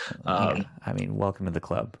school. I mean, welcome to the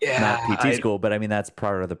club. Yeah, not PT school, but I mean, that's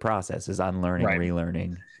part of the process is unlearning,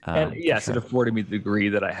 relearning. And yes, it afforded me the degree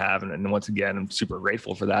that I have. And once again, I'm super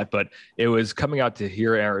grateful for that. But it was coming out to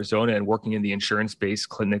here in Arizona and working in the insurance-based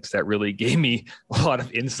clinics that really gave me a lot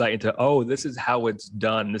of insight into, this is how it's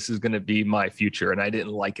done. This is going to be my future. And I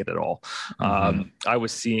didn't like it at all. I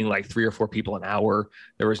was seeing like 3 or 4 people an hour.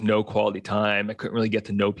 There was no quality time. I couldn't really get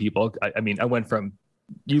to know people. I went from,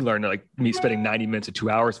 you learn like me spending 90 minutes to 2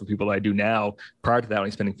 hours with people that I do now. Prior to that,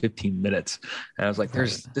 only spending 15 minutes. And I was like,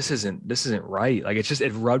 this isn't right. Like,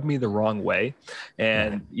 it rubbed me the wrong way.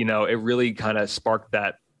 And, it really kind of sparked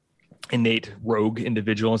that innate rogue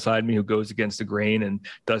individual inside me who goes against the grain and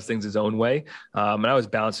does things his own way. And I was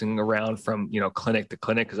bouncing around from, clinic to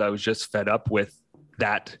clinic because I was just fed up with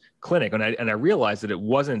that clinic. And I realized that it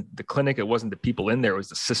wasn't the clinic. It wasn't the people in there. It was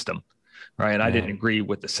the system. Right. And I didn't agree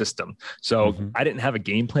with the system. So I didn't have a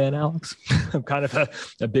game plan, Alex. I'm kind of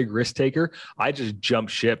a big risk taker. I just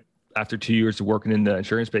jumped ship after 2 years of working in the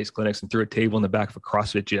insurance-based clinics and threw a table in the back of a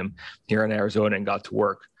CrossFit gym here in Arizona and got to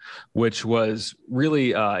work, which was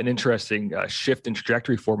really an interesting shift in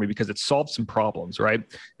trajectory for me because it solved some problems, right?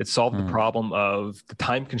 It solved the problem of the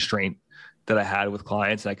time constraint that I had with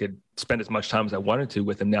clients. And I could spend as much time as I wanted to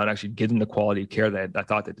with them now and actually give them the quality of care that I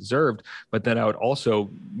thought they deserved. But then I would also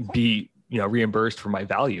be, reimbursed for my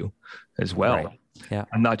value as well. Yeah.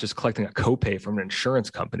 I'm not just collecting a copay from an insurance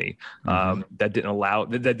company that didn't allow,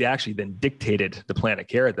 that they actually then dictated the plan of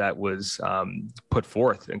care that was put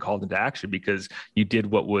forth and called into action because you did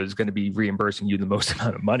what was going to be reimbursing you the most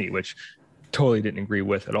amount of money, which totally didn't agree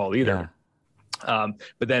with at all either. Yeah.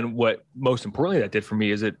 But then what most importantly that did for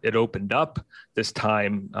me is it opened up this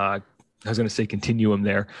time. I was going to say continuum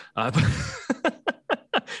there,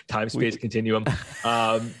 time space continuum.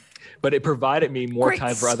 But it provided me more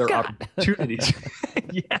time for other opportunities.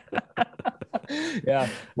 Yeah. Yeah.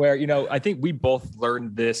 Where, I think we both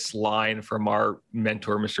learned this line from our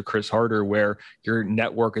mentor, Mr. Chris Harder, where your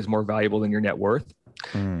network is more valuable than your net worth.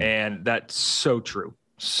 And that's so true.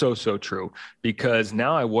 So true, because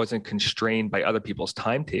now I wasn't constrained by other people's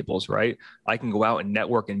timetables, right? I can go out and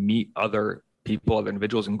network and meet other people, other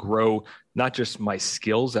individuals, and grow not just my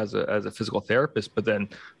skills as a physical therapist, but then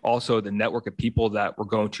also the network of people that were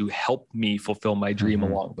going to help me fulfill my dream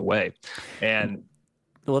along the way. And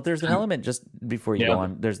well, there's an element, just before you go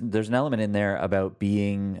on, there's an element in there about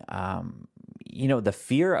being, the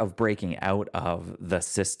fear of breaking out of the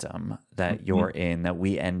system that you're in, that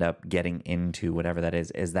we end up getting into, whatever that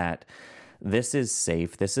is that this is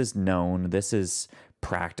safe, this is known, this is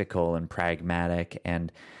practical and pragmatic,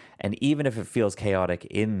 and even if it feels chaotic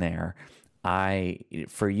in there,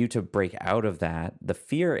 for you to break out of that, the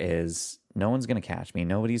fear is no one's going to catch me.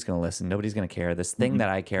 Nobody's going to listen. Nobody's going to care. This thing that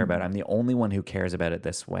I care about, I'm the only one who cares about it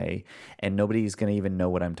this way, and nobody's going to even know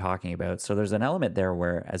what I'm talking about. So there's an element there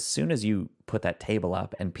where as soon as you put that table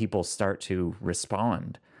up and people start to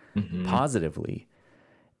respond positively,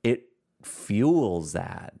 it fuels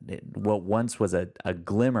that. What once was a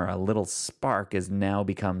glimmer, a little spark, is now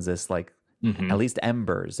becomes this like, at least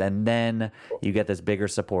embers, and then you get this bigger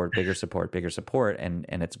support, and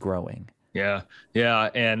it's growing. Yeah.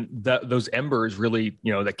 And those embers really,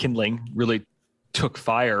 the kindling really took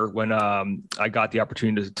fire when I got the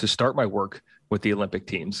opportunity to start my work with the Olympic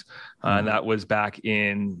teams. And that was back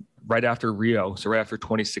in right after Rio. So right after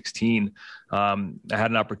 2016, I had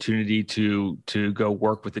an opportunity to go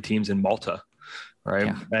work with the teams in Malta. Right.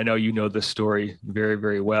 Yeah. I know you know this story very,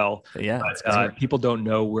 very well. Yeah. But, people don't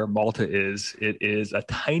know where Malta is. It is a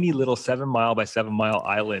tiny little 7 mile by 7 mile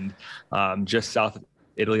island just south of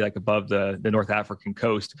Italy, like above the North African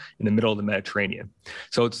coast in the middle of the Mediterranean.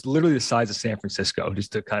 So it's literally the size of San Francisco,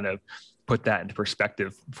 just to kind of put that into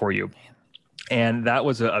perspective for you. And that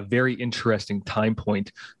was a very interesting time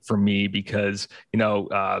point for me because,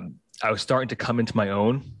 I was starting to come into my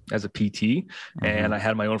own as a PT, and I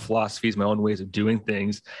had my own philosophies, my own ways of doing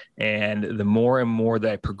things. And the more and more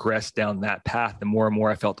that I progressed down that path, the more and more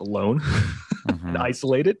I felt alone and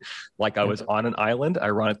isolated, like I was on an island,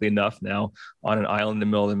 ironically enough, now on an island in the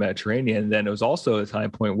middle of the Mediterranean. And then it was also a time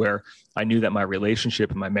point where I knew that my relationship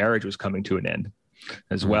and my marriage was coming to an end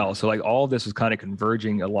as well. So like all of this was kind of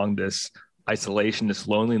converging along this isolation, this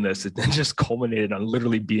loneliness. It then just culminated on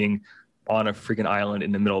literally being on a freaking island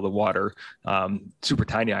in the middle of the water, super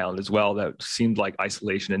tiny island as well. That seemed like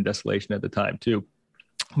isolation and desolation at the time too.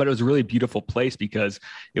 But it was a really beautiful place because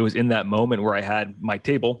it was in that moment where I had my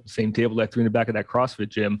table, same table that I threw in the back of that CrossFit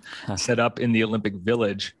gym, set up in the Olympic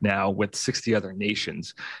Village now with 60 other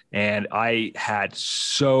nations. And I had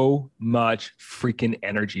so much freaking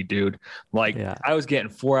energy, dude. Like I was getting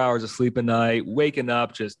 4 hours of sleep a night, waking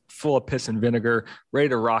up just full of piss and vinegar, ready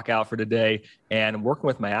to rock out for the day, and working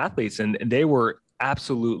with my athletes. And they were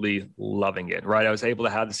absolutely loving it, right? I was able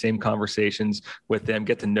to have the same conversations with them,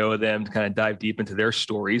 get to know them, to kind of dive deep into their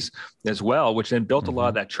stories as well, which then built a lot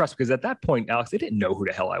of that trust. Because at that point, Alex, they didn't know who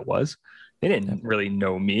the hell I was. They didn't really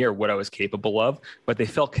know me or what I was capable of, but they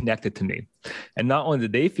felt connected to me. And not only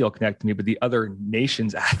did they feel connected to me, but the other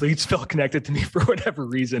nations' athletes felt connected to me for whatever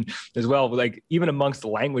reason as well. Like even amongst the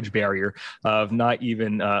language barrier of not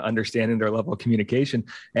even understanding their level of communication.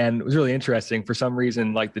 And it was really interesting. For some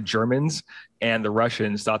reason, like the Germans and the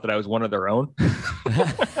Russians thought that I was one of their own.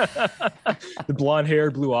 The blonde hair,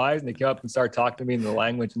 blue eyes, and they came up and started talking to me in the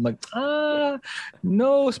language. I'm like,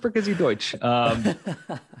 no, sprechen Sie Deutsch.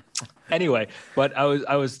 Anyway, but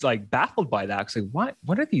I was like baffled by that. I was like,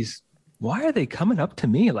 what are these? Why are they coming up to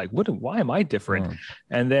me? Like, why am I different?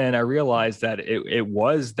 And then I realized that it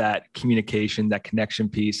was that communication, that connection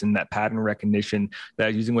piece, and that pattern recognition that I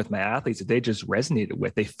was using with my athletes that they just resonated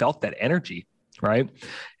with. They felt that energy, right?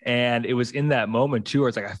 And it was in that moment too, where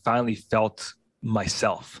it's like, I finally felt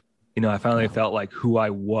myself. I finally felt like who I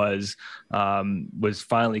was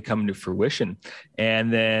finally coming to fruition.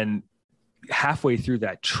 And then halfway through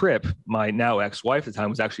that trip, my now ex-wife at the time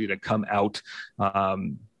was actually going to come out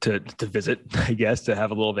to visit, I guess, to have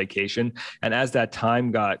a little vacation. And as that time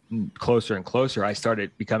got closer and closer, I started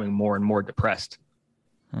becoming more and more depressed.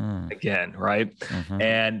 again, right?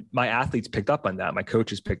 And my athletes picked up on that. My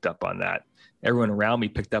coaches picked up on that. Everyone around me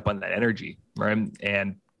picked up on that energy, right?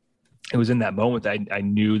 And it was in that moment that I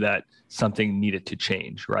knew that something needed to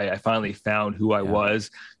change, right? I finally found who I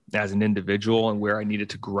was as an individual and where I needed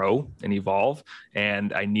to grow and evolve.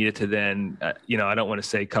 And I needed to then, I don't want to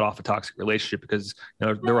say cut off a toxic relationship, because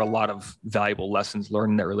there were a lot of valuable lessons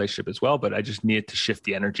learned in that relationship as well, but I just needed to shift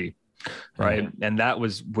the energy. Right. And that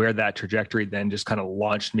was where that trajectory then just kind of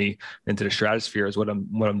launched me into the stratosphere, is what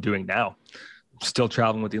I'm doing now. Still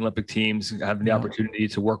traveling with the Olympic teams, having the opportunity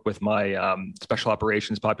to work with my special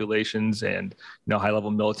operations populations and, high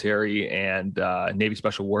level military and Navy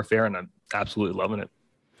special warfare. And I'm absolutely loving it.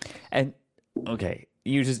 And okay,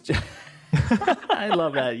 you just, I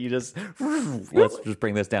love that. You just, let's just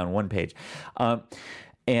bring this down one page.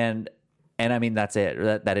 And I mean, that's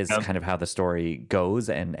it. That is kind of how the story goes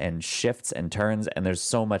and shifts and turns. And there's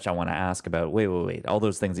so much I want to ask about. Wait. All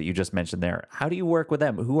those things that you just mentioned there. How do you work with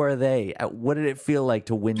them? Who are they? What did it feel like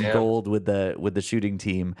to win gold with the shooting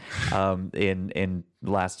team in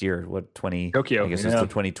last year? What, Tokyo? I guess it was the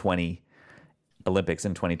 2020 Olympics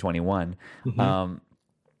in 2021.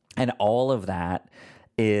 And all of that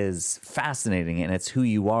is fascinating, and it's who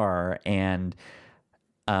you are. And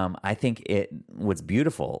I think what's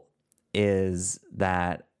beautiful is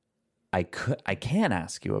that I can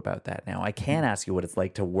ask you about that now. I can ask you what it's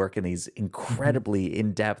like to work in these incredibly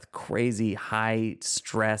in-depth, crazy, high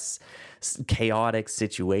stress, chaotic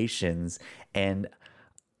situations. And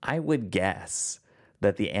I would guess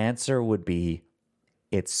that the answer would be,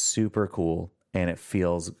 it's super cool and it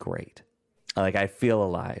feels great. Like, I feel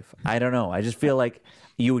alive. I don't know. I just feel like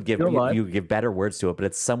you would give better words to it, but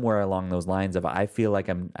it's somewhere along those lines of, I feel like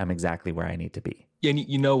I'm exactly where I need to be. And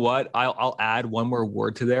you know what? I'll add one more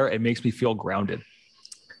word to there. It makes me feel grounded,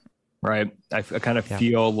 right? I kind of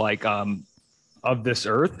feel like of this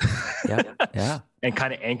earth, and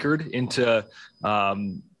kind of anchored into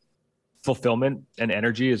fulfillment and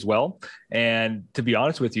energy as well. And to be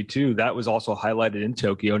honest with you too, that was also highlighted in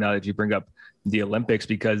Tokyo, now that you bring up the Olympics,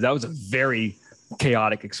 because that was a very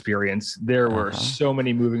chaotic experience. There were so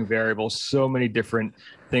many moving variables, so many different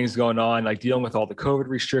things going on, like dealing with all the COVID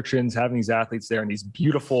restrictions, having these athletes there in these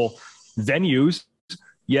beautiful venues,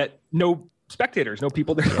 yet no spectators, no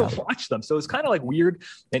people there to watch them. So it's kind of like weird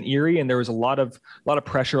and eerie. And there was a lot of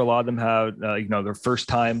pressure. A lot of them had, their first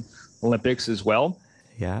time Olympics as well.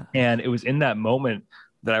 Yeah. And it was in that moment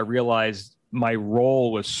that I realized my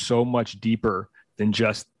role was so much deeper than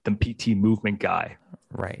just the PT movement guy.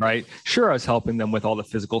 Right. Sure, I was helping them with all the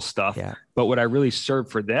physical stuff, but what I really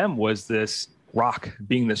served for them was this rock,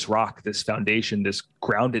 this foundation, this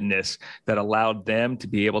groundedness that allowed them to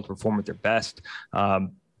be able to perform at their best, to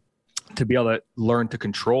be able to learn to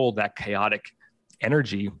control that chaotic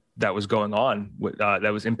energy that was going on,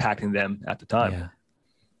 that was impacting them at the time. Yeah.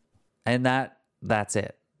 And that's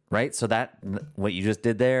it. Right. So what you just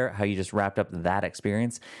did there, how you just wrapped up that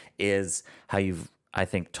experience, is how you've, I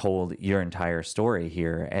think, told your entire story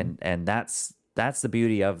here. And that's the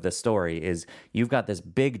beauty of the story, is you've got this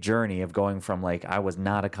big journey of going from, like, I was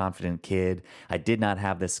not a confident kid. I did not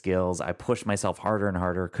have the skills. I pushed myself harder and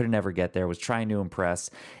harder. Couldn't ever get there. Was trying to impress.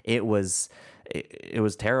 It was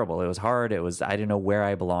terrible. It was hard. I didn't know where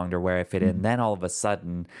I belonged or where I fit in. Then all of a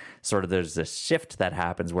sudden, sort of, there's this shift that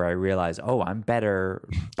happens where I realize, oh, I'm better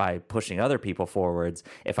by pushing other people forwards.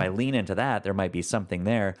 If I lean into that, there might be something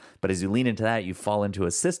there. But as you lean into that, you fall into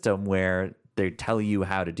a system where they tell you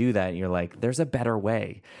how to do that. And you're like, there's a better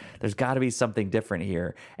way. There's got to be something different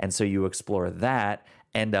here. And so you explore that,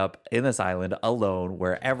 end up in this island alone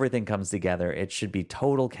where everything comes together. It should be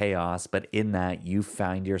total chaos, but in that, you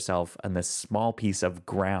find yourself on this small piece of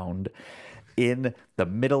ground in the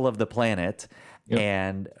middle of the planet,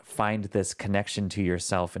 and find this connection to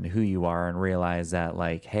yourself and who you are, and realize that,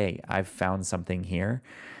 like, hey, I've found something here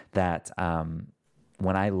that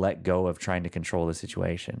when I let go of trying to control the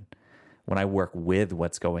situation, when I work with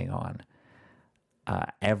what's going on,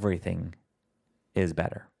 everything is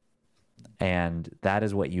better. And that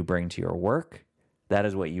is what you bring to your work. That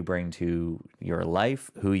is what you bring to your life,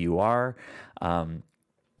 who you are.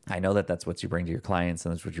 I know that that's what you bring to your clients,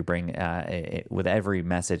 and that's what you bring with every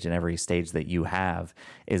message and every stage that you have,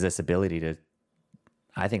 is this ability to,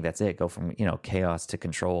 I think that's it, go from, chaos to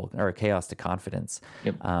control, or chaos to confidence.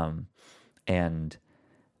 Yep. And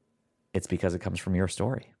it's because it comes from your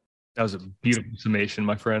story. That was a beautiful summation,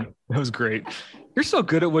 my friend. That was great. You're so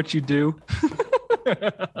good at what you do.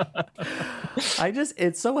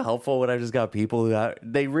 It's so helpful when I just got people who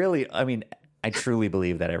they really, I truly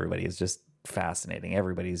believe that everybody is just fascinating.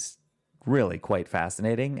 Everybody's really quite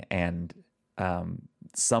fascinating. And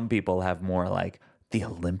some people have more like The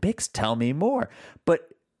Olympics? Tell me more. But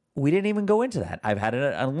we didn't even go into that. I've had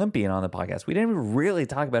an Olympian on the podcast. We didn't even really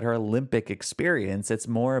talk about her Olympic experience. It's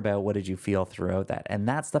more about what did you feel throughout that. And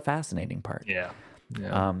that's the fascinating part. Yeah.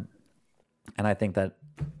 And I think that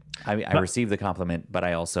I receive the compliment, but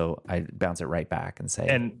I bounce it right back and say,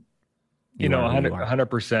 and you know,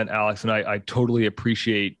 100%, Alex. And I totally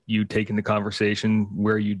appreciate you taking the conversation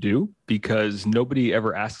where you do, because nobody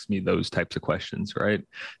ever asks me those types of questions. Right.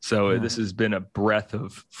 So this has been a breath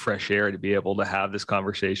of fresh air to be able to have this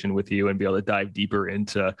conversation with you and be able to dive deeper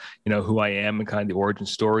into, you know, who I am and kind of the origin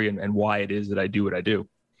story and why it is that I do what I do.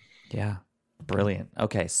 Yeah. Brilliant.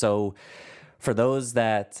 Okay. So for those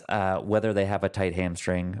that, whether they have a tight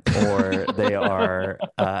hamstring or they are,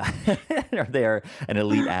 or they are an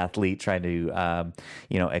elite athlete trying to,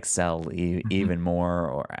 excel even more,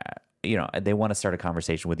 or they want to start a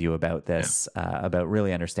conversation with you about this, about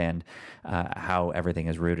really understand how everything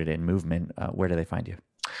is rooted in movement. Where do they find you?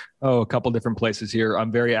 Oh, a couple different places here.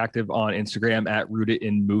 I'm very active on Instagram at Rooted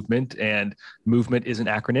in Movement, and movement is an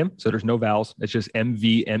acronym. So there's no vowels. It's just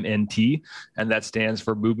MVMNT. And that stands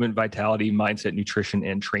for Movement, Vitality, Mindset, Nutrition,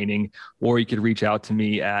 and Training. Or you could reach out to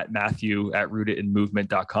me at Matthew at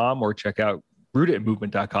rootedinmovement.com, or check out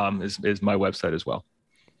rootedinmovement.com is my website as well.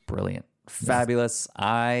 Brilliant. Fabulous.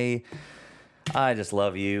 I just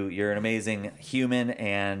love you. You're an amazing human,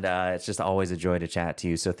 and it's just always a joy to chat to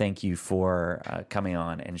you. So thank you for coming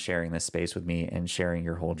on and sharing this space with me and sharing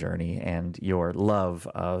your whole journey and your love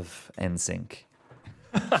of NSYNC.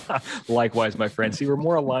 Likewise, my friend. See, we're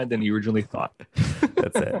more aligned than you originally thought.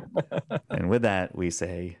 That's it. And with that, we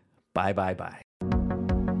say bye, bye, bye.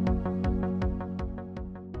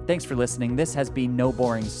 Thanks for listening. This has been No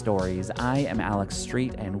Boring Stories. I am Alex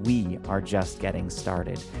Street, and we are just getting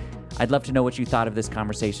started. I'd love to know what you thought of this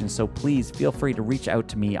conversation, so please feel free to reach out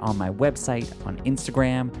to me on my website, on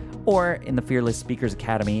Instagram, or in the Fearless Speakers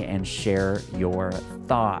Academy and share your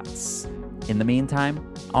thoughts. In the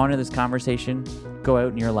meantime, honor this conversation, go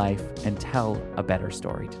out in your life, and tell a better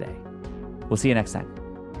story today. We'll see you next time.